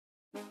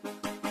Hey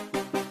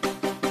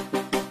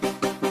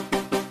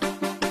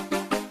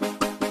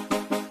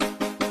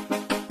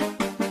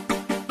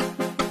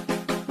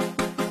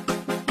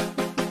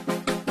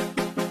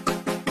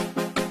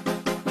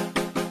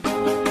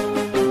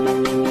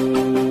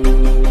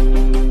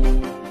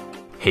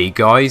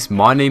guys,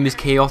 my name is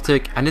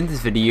Chaotic, and in this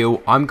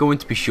video I'm going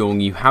to be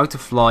showing you how to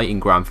fly in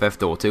Grand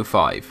Theft Auto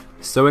 5.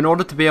 So in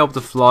order to be able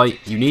to fly,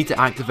 you need to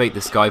activate the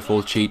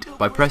Skyfall cheat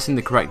by pressing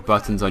the correct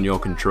buttons on your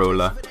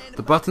controller.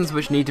 The buttons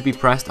which need to be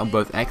pressed on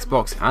both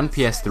Xbox and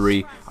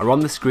PS3 are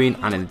on the screen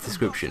and in the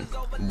description.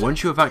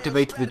 Once you have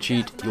activated the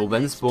cheat, you'll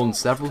then spawn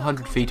several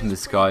hundred feet in the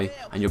sky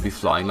and you'll be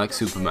flying like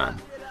Superman.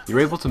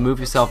 You're able to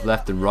move yourself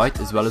left and right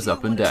as well as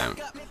up and down.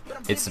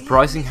 It's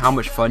surprising how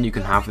much fun you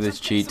can have with this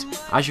cheat,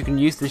 as you can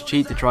use this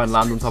cheat to try and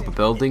land on top of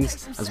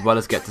buildings as well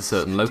as get to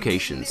certain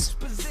locations.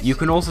 You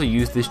can also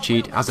use this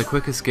cheat as a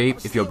quick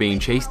escape if you're being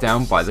chased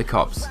down by the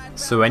cops.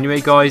 So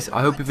anyway guys, I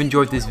hope you've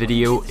enjoyed this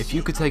video. If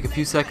you could take a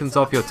few seconds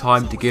off your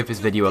time to give this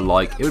video a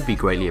like, it would be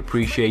greatly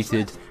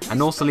appreciated,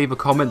 and also leave a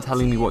comment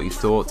telling me what you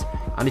thought.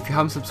 And if you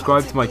haven't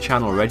subscribed to my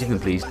channel already, then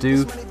please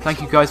do.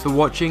 Thank you guys for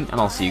watching, and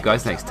I'll see you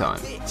guys next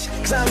time.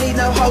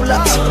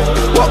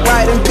 Walk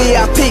right in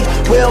VIP,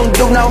 we don't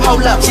do no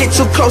hold up. Get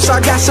too close,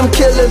 I got some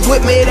killers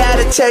with me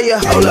that'll tell you.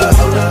 Hold up,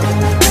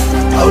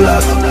 hold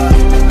up,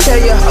 tell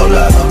you. Hold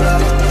up,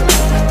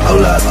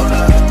 hold up,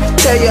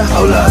 tell you.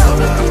 Hold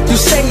up. You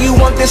say you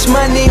want this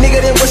money,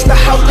 nigga, then what's the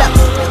hold up?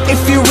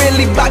 If you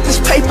really bout this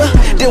paper,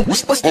 then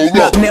what's the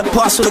look? Net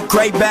parcel the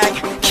great bag.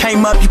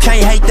 Came up, you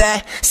can't hate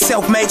that.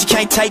 Self-made, you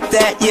can't take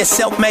that. Yeah,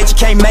 self-made, you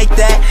can't make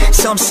that.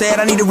 Some said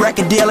I need a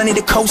record deal, I need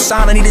a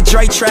co-sign, I need a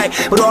Dre track.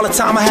 But all the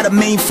time I had a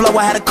mean flow,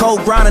 I had a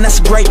cold grind, and that's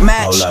a great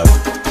match.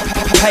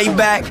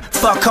 Payback,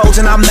 fuck hoes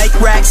and I make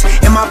racks.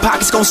 And my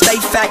pockets gon' stay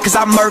fat, cause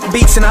I murk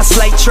beats and I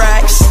slay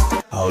tracks.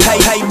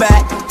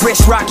 Payback,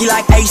 wrist rocky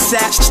like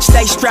ASAP.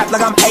 Stay strapped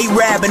like I'm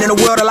A-Rab, and in a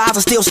world of lies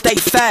I still state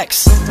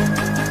facts.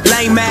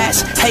 Lame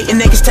ass, hating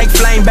niggas take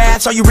flame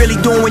baths. All you really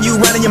doing when you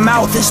running your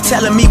mouth is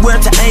telling me where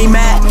to aim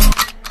at.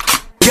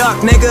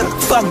 Yuck nigga,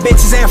 fuck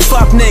bitches and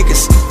fuck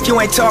niggas. If you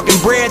ain't talking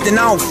bread, then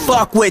I don't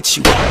fuck with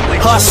you.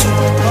 Hustle.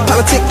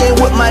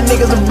 Politicking with my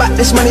niggas about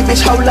this money,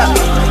 bitch, hold up.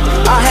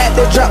 I had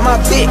to drop my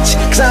bitch,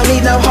 cause I don't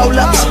need no hold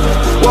ups.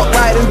 Walk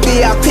right in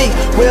VIP,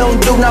 we don't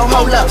do no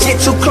hold ups.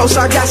 Get too close,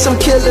 I got some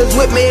killers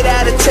with me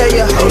that'll tell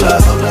you. Hold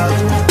up,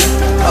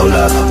 hold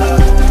up,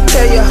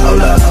 tell you.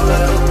 Hold up,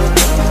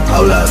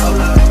 hold up,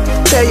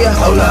 tell you.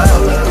 Hold up.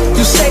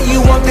 You say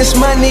you want this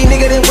money,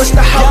 nigga, then what's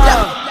the hold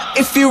up?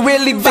 If you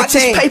really bout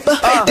this paper,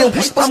 then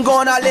I'm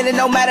going all in, and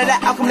no matter the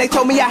outcome. They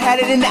told me I had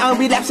it and now I'm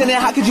relapsing.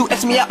 And how could you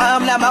X me out?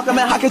 I'm not Malcolm,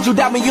 and how could you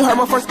doubt me? You heard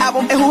my first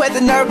album, and who had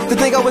the nerve to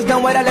think I was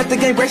done with? I left the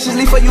game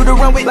graciously for you to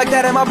run with. Like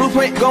that in my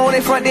blueprint, going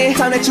in front then.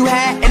 Time that you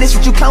had, and it's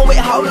what you come with.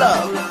 Hold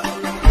up.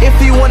 If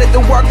you wanted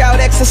to work out,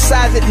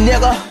 exercise it,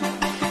 nigga.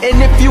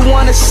 And if you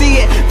wanna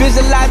see it,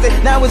 visualize it.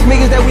 Now it's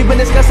millions that we've been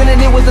discussing,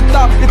 and it was a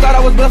thought. They thought I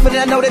was bluffing,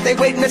 and I know that they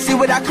waiting to see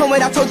what I come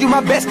with. I told you my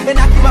best, and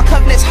I keep my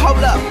covenants.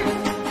 Hold up.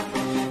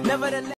 Nevertheless.